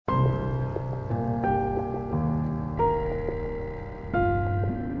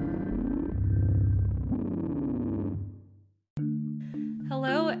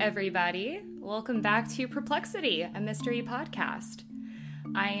everybody. Welcome back to Perplexity, a mystery podcast.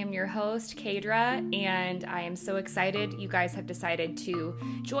 I am your host, Kadra, and I am so excited you guys have decided to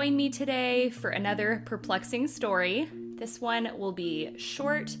join me today for another perplexing story. This one will be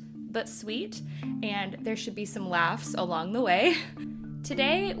short but sweet, and there should be some laughs along the way.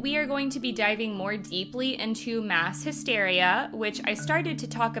 Today, we are going to be diving more deeply into mass hysteria, which I started to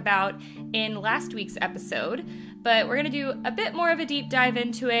talk about in last week's episode, but we're going to do a bit more of a deep dive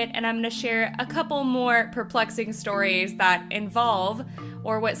into it, and I'm going to share a couple more perplexing stories that involve,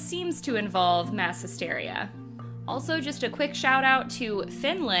 or what seems to involve, mass hysteria. Also, just a quick shout out to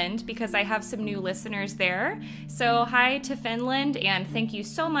Finland, because I have some new listeners there. So hi to Finland, and thank you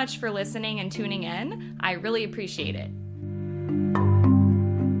so much for listening and tuning in. I really appreciate it.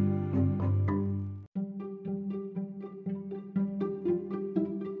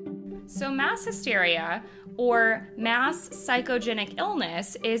 So mass hysteria, or mass psychogenic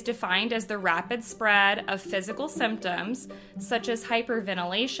illness, is defined as the rapid spread of physical symptoms such as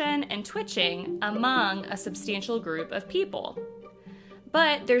hyperventilation and twitching among a substantial group of people.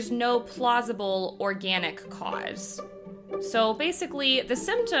 But there's no plausible organic cause. So basically, the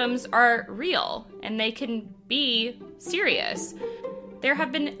symptoms are real and they can be serious. There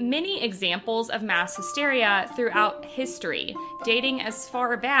have been many examples of mass hysteria throughout history, dating as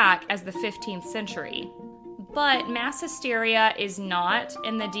far back as the 15th century. But mass hysteria is not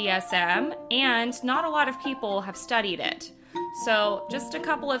in the DSM, and not a lot of people have studied it. So just a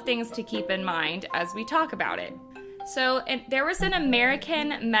couple of things to keep in mind as we talk about it. So there was an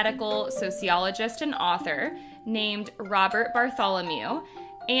American medical sociologist and author named Robert Bartholomew,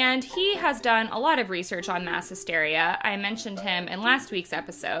 and he has done a lot of research on mass hysteria. I mentioned him in last week's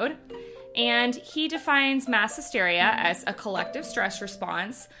episode. And he defines mass hysteria as a collective stress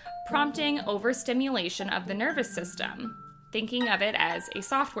response prompting overstimulation of the nervous system, thinking of it as a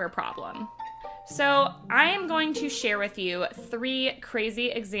software problem. So I am going to share with you 3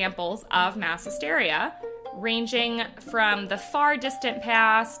 crazy examples of mass hysteria, ranging from the far distant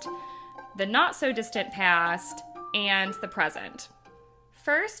past, the not so distant past, and the present.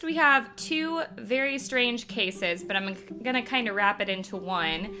 First, we have 2 very strange cases, but I'm going to kind of wrap it into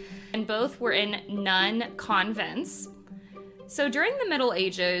one, and both were in nun convents. So during the Middle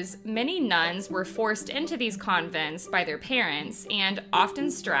Ages, many nuns were forced into these convents by their parents and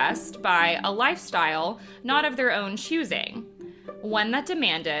often stressed by a lifestyle not of their own choosing, one that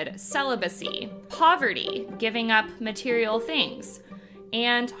demanded celibacy, poverty, giving up material things,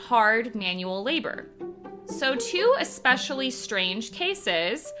 and hard manual labor. So 2 especially strange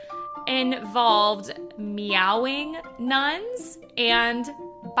cases involved meowing nuns and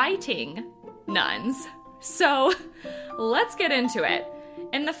biting nuns. So let's get into it.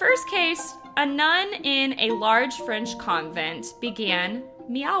 In the first case, a nun in a large French convent began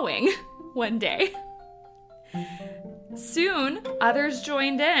meowing one day. Soon, others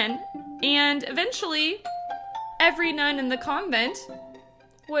joined in, and eventually, every nun in the convent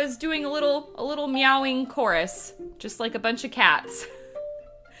was doing a little meowing chorus, just like a bunch of cats.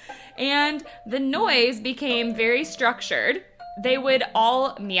 And the noise became very structured. They would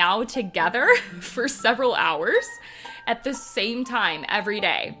all meow together for several hours at the same time every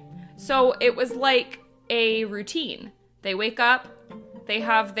day. So it was like a routine. They wake up, they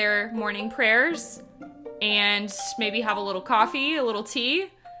have their morning prayers, and maybe have a little coffee, a little tea,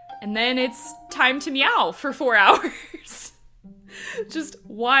 and then it's time to meow for 4 hours. Just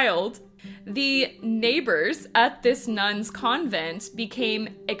wild. The neighbors at this nun's convent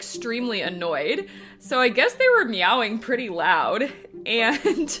became extremely annoyed, so I guess they were meowing pretty loud.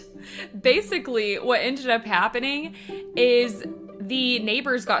 And basically what ended up happening is the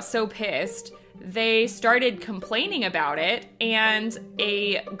neighbors got so pissed, they started complaining about it, and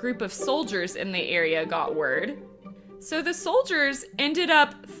a group of soldiers in the area got word. So the soldiers ended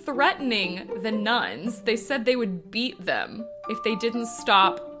up threatening the nuns. They said they would beat them if they didn't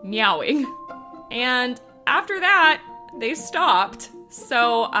stop meowing. And after that, they stopped.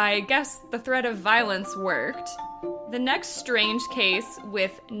 So I guess the threat of violence worked. The next strange case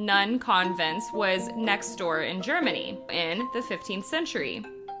with nun convents was next door in Germany in the 15th century.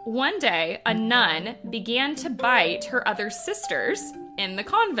 One day, a nun began to bite her other sisters in the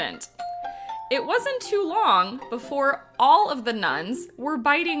convent. It wasn't too long before all of the nuns were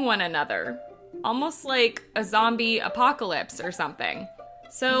biting one another, almost like a zombie apocalypse or something.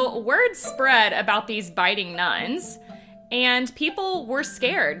 So word spread about these biting nuns, and people were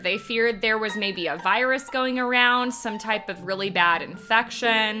scared. They feared there was maybe a virus going around, some type of really bad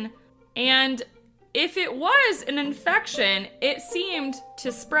infection. And if it was an infection, it seemed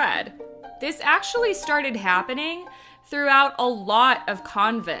to spread. This actually started happening throughout a lot of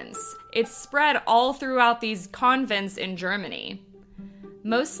convents. It's spread all throughout these convents in Germany,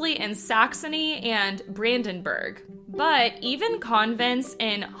 mostly in Saxony and Brandenburg. But even convents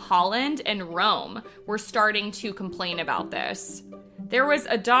in Holland and Rome were starting to complain about this. There was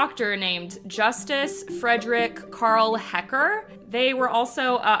a doctor named Justus Frederick Karl Hecker. They were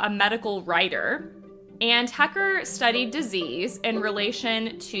also a medical writer, and Hecker studied disease in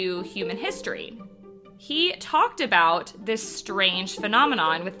relation to human history. He talked about this strange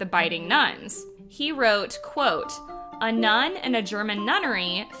phenomenon with the biting nuns. He wrote, quote, "A nun in a German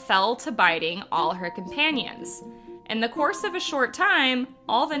nunnery fell to biting all her companions. In the course of a short time,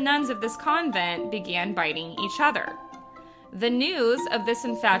 all the nuns of this convent began biting each other. The news of this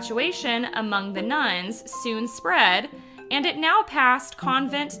infatuation among the nuns soon spread, and it now passed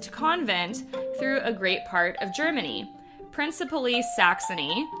convent to convent through a great part of Germany, principally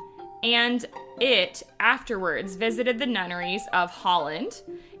Saxony, and it afterwards visited the nunneries of Holland,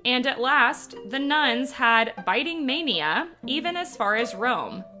 and at last the nuns had biting mania even as far as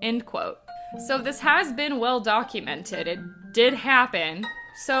Rome," end quote. So this has been well documented. It did happen.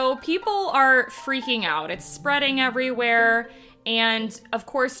 So people are freaking out. It's spreading everywhere. And of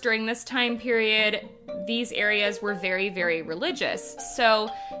course, during this time period, these areas were very, very religious. So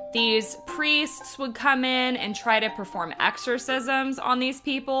these priests would come in and try to perform exorcisms on these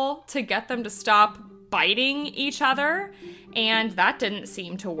people to get them to stop biting each other. And that didn't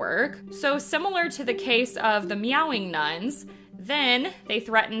seem to work. So similar to the case of the meowing nuns, then they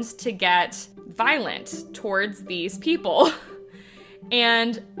threatened to get violent towards these people.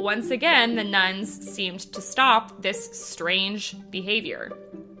 And once again, the nuns seemed to stop this strange behavior.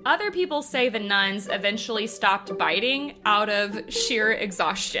 Other people say the nuns eventually stopped biting out of sheer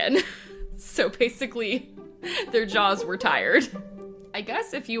exhaustion. So basically, their jaws were tired. I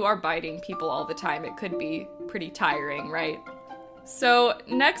guess if you are biting people all the time, it could be pretty tiring, right? So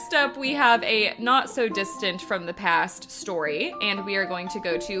next up, we have a not so distant from the past story, and we are going to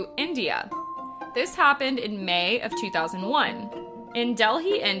go to India. This happened in May of 2001. In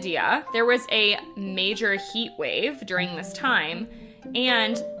Delhi, India, there was a major heat wave during this time,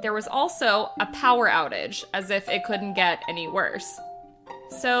 and there was also a power outage, as if it couldn't get any worse.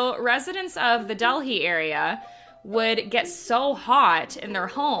 So residents of the Delhi area would get so hot in their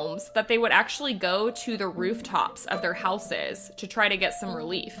homes that they would actually go to the rooftops of their houses to try to get some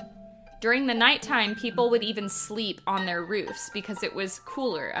relief. During the nighttime, people would even sleep on their roofs because it was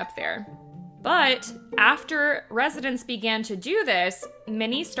cooler up there. But after residents began to do this,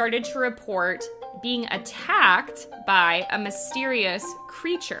 many started to report being attacked by a mysterious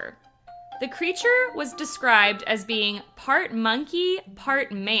creature. The creature was described as being part monkey,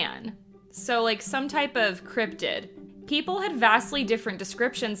 part man. So like some type of cryptid. People had vastly different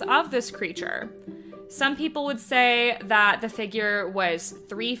descriptions of this creature. Some people would say that the figure was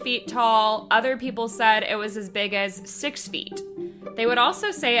 3 feet tall. Other people said it was as big as 6 feet. They would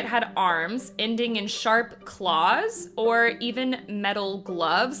also say it had arms ending in sharp claws or even metal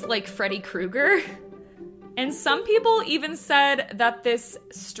gloves like Freddy Krueger. And some people even said that this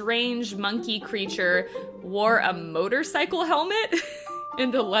strange monkey creature wore a motorcycle helmet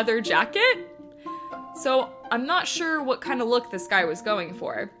and a leather jacket. So I'm not sure what kind of look this guy was going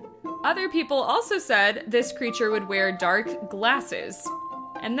for. Other people also said this creature would wear dark glasses.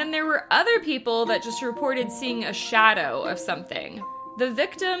 And then there were other people that just reported seeing a shadow of something. The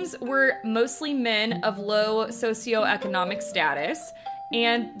victims were mostly men of low socioeconomic status.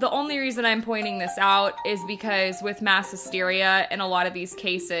 And the only reason I'm pointing this out is because with mass hysteria in a lot of these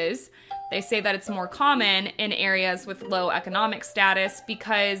cases, they say that it's more common in areas with low economic status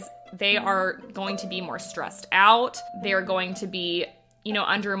because they are going to be more stressed out. They're going to be,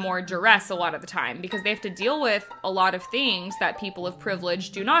 under more duress a lot of the time because they have to deal with a lot of things that people of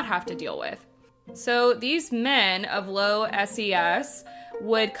privilege do not have to deal with. So these men of low SES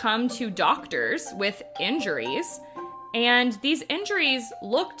would come to doctors with injuries, and these injuries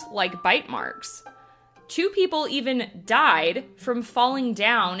looked like bite marks. 2 people even died from falling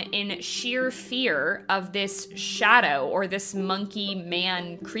down in sheer fear of this shadow or this monkey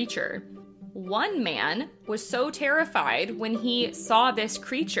man creature. One man was so terrified when he saw this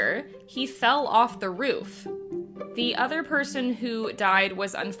creature, he fell off the roof. The other person who died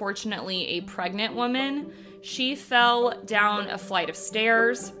was unfortunately a pregnant woman. She fell down a flight of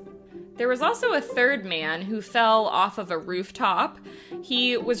stairs. There was also a third man who fell off of a rooftop.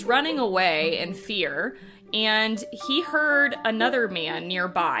 He was running away in fear, and he heard another man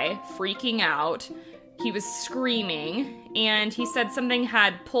nearby freaking out. He was screaming, and he said something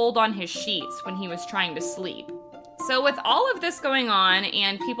had pulled on his sheets when he was trying to sleep. So with all of this going on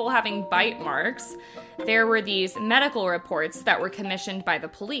and people having bite marks, there were these medical reports that were commissioned by the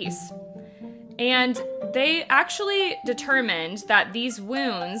police. And they actually determined that these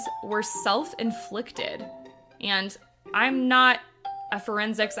wounds were self-inflicted. And I'm not a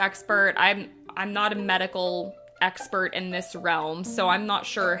forensics expert. I'm not a medical expert in this realm, so I'm not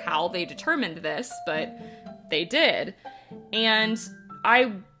sure how they determined this, but they did. And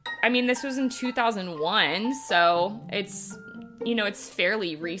I mean, this was in 2001, so it's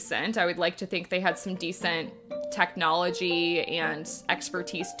fairly recent. I would like to think they had some decent technology and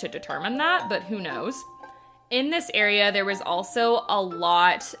expertise to determine that, but who knows? In this area, there was also a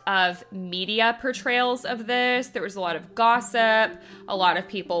lot of media portrayals of this. There was a lot of gossip. A lot of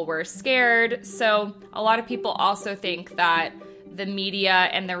people were scared. So a lot of people also think that the media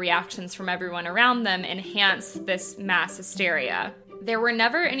and the reactions from everyone around them enhanced this mass hysteria. There were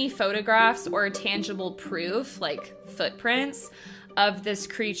never any photographs or tangible proof, like footprints, of this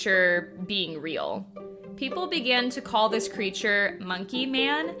creature being real. People began to call this creature Monkey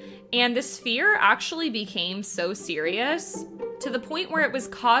Man, and this fear actually became so serious to the point where it was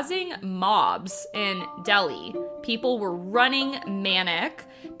causing mobs in Delhi. People were running manic,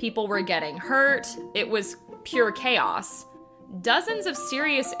 people were getting hurt, it was pure chaos. Dozens of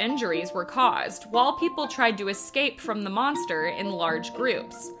serious injuries were caused while people tried to escape from the monster in large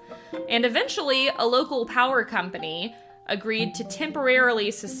groups. And eventually, a local power company agreed to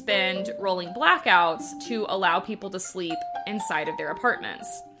temporarily suspend rolling blackouts to allow people to sleep inside of their apartments.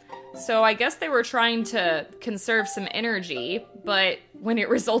 So I guess they were trying to conserve some energy, but when it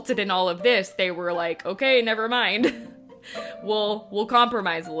resulted in all of this, they were like, okay, never mind. We'll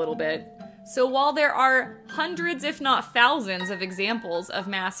compromise a little bit. So while there are hundreds, if not thousands, of examples of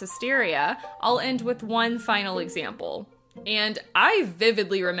mass hysteria, I'll end with one final example. And I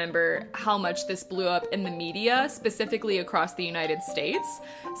vividly remember how much this blew up in the media, specifically across the United States.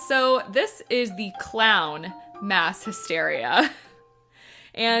 So this is the clown mass hysteria.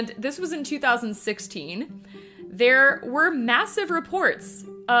 And this was in 2016. There were massive reports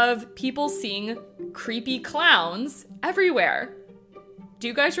of people seeing creepy clowns everywhere. Do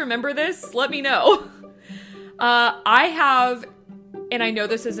you guys remember this? Let me know. I have, and I know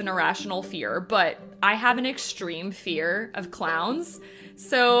this is an irrational fear, but I have an extreme fear of clowns.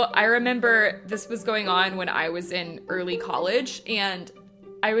 So I remember this was going on when I was in early college, and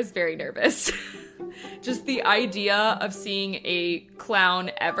I was very nervous. Just the idea of seeing a clown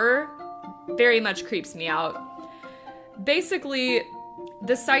ever very much creeps me out. Basically,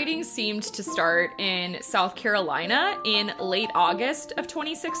 the sightings seemed to start in South Carolina in late August of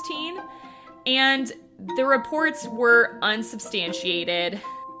 2016, and the reports were unsubstantiated.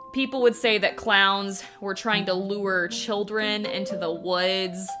 People would say that clowns were trying to lure children into the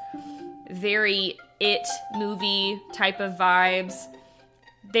woods. Very It movie type of vibes.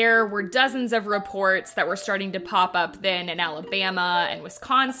 There were dozens of reports that were starting to pop up then in Alabama and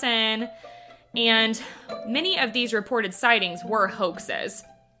Wisconsin, and many of these reported sightings were hoaxes.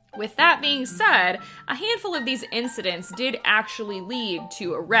 With that being said, a handful of these incidents did actually lead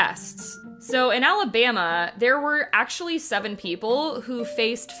to arrests. So in Alabama, there were actually 7 people who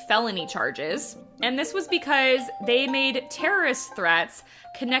faced felony charges, and this was because they made terrorist threats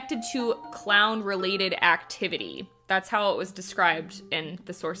connected to clown-related activity. That's how it was described in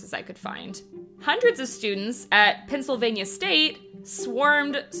the sources I could find. Hundreds of students at Pennsylvania State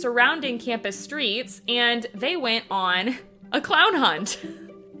swarmed surrounding campus streets, and they went on a clown hunt.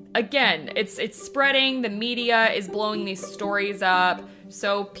 Again, it's spreading, the media is blowing these stories up,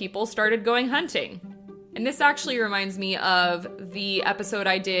 so people started going hunting. And this actually reminds me of the episode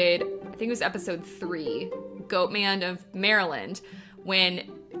I did, I think it was episode 3, Goatman of Maryland,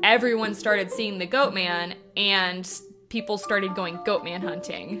 when everyone started seeing the Goatman and people started going Goatman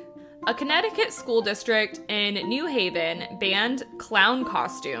hunting. A Connecticut school district in New Haven banned clown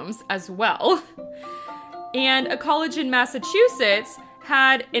costumes as well. And a college in Massachusetts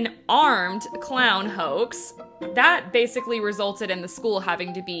had an armed clown hoax. That basically resulted in the school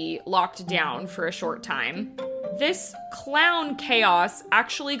having to be locked down for a short time. This clown chaos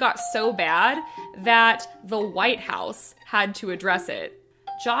actually got so bad that the White House had to address it.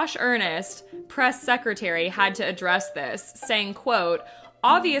 Josh Earnest, press secretary, had to address this, saying, quote,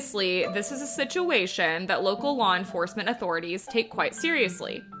 "Obviously, this is a situation that local law enforcement authorities take quite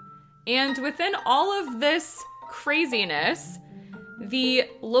seriously." And within all of this craziness, the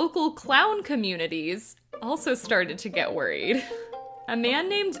local clown communities also started to get worried. A man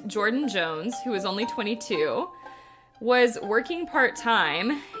named Jordan Jones, who was only 22, was working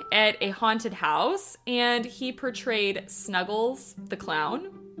part-time at a haunted house, and he portrayed Snuggles the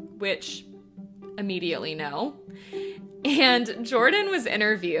clown, which immediately no. And Jordan was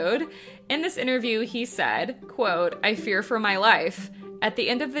interviewed. In this interview, he said, quote, "I fear for my life. At the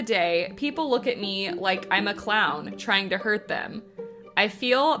end of the day, people look at me like I'm a clown trying to hurt them. I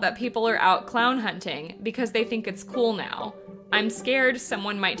feel that people are out clown hunting because they think it's cool now. I'm scared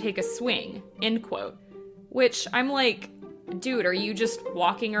someone might take a swing," end quote. Which I'm like, dude, are you just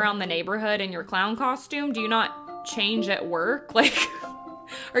walking around the neighborhood in your clown costume? Do you not change at work? Like,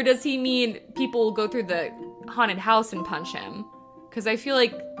 or does he mean people will go through the haunted house and punch him? Because I feel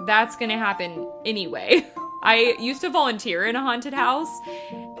like that's going to happen anyway. I used to volunteer in a haunted house,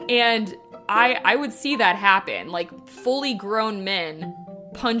 and I would see that happen. Like, fully grown men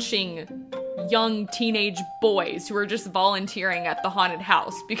punching young teenage boys who were just volunteering at the haunted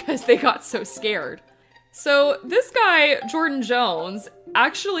house because they got so scared. So this guy, Jordan Jones,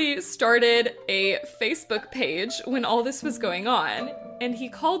 actually started a Facebook page when all this was going on, and he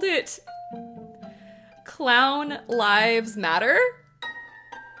called it Clown Lives Matter.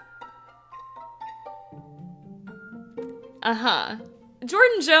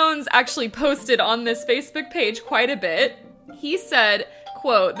 Jordan Jones actually posted on this Facebook page quite a bit. He said,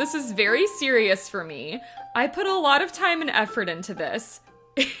 quote, "This is very serious for me. I put a lot of time and effort into this.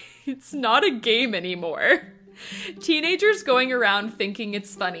 It's not a game anymore. Teenagers going around thinking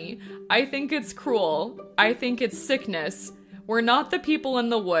it's funny. I think it's cruel. I think it's sickness. We're not the people in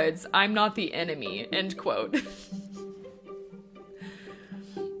the woods. I'm not the enemy," end quote.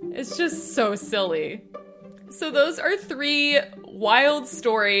 It's just so silly. So those are 3 wild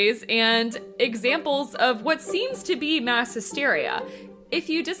stories and examples of what seems to be mass hysteria. If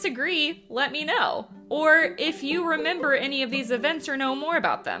you disagree, let me know. Or if you remember any of these events or know more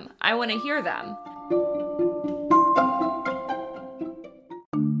about them, I want to hear them.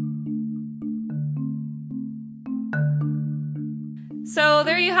 So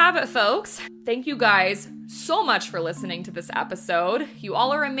there you have it, folks. Thank you guys so much for listening to this episode. You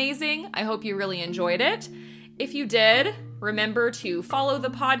all are amazing. I hope you really enjoyed it. If you did, remember to follow the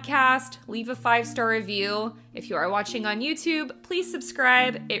podcast, leave a 5-star review. If you are watching on YouTube, please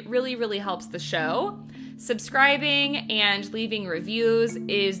subscribe. It really, really helps the show. Subscribing and leaving reviews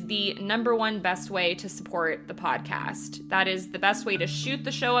is the #1 best way to support the podcast. That is the best way to shoot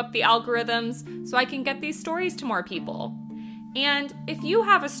the show up the algorithms so I can get these stories to more people. And if you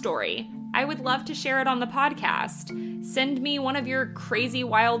have a story, I would love to share it on the podcast. Send me one of your crazy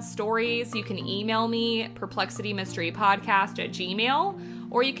wild stories. You can email me, perplexitymysterypodcast@gmail.com,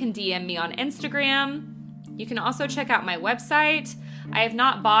 or you can DM me on Instagram. You can also check out my website. I have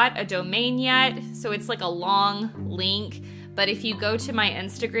not bought a domain yet, so it's like a long link. But if you go to my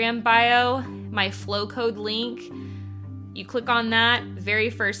Instagram bio, my flow code link, you click on that, very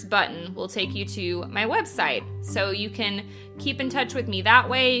first button will take you to my website. So you can keep in touch with me that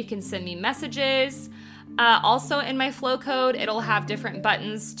way. You can send me messages. Also in my flow code, it'll have different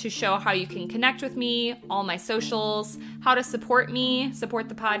buttons to show how you can connect with me, all my socials, how to support me, support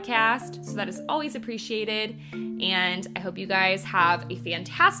the podcast. So that is always appreciated. And I hope you guys have a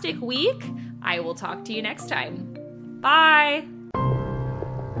fantastic week. I will talk to you next time. Bye.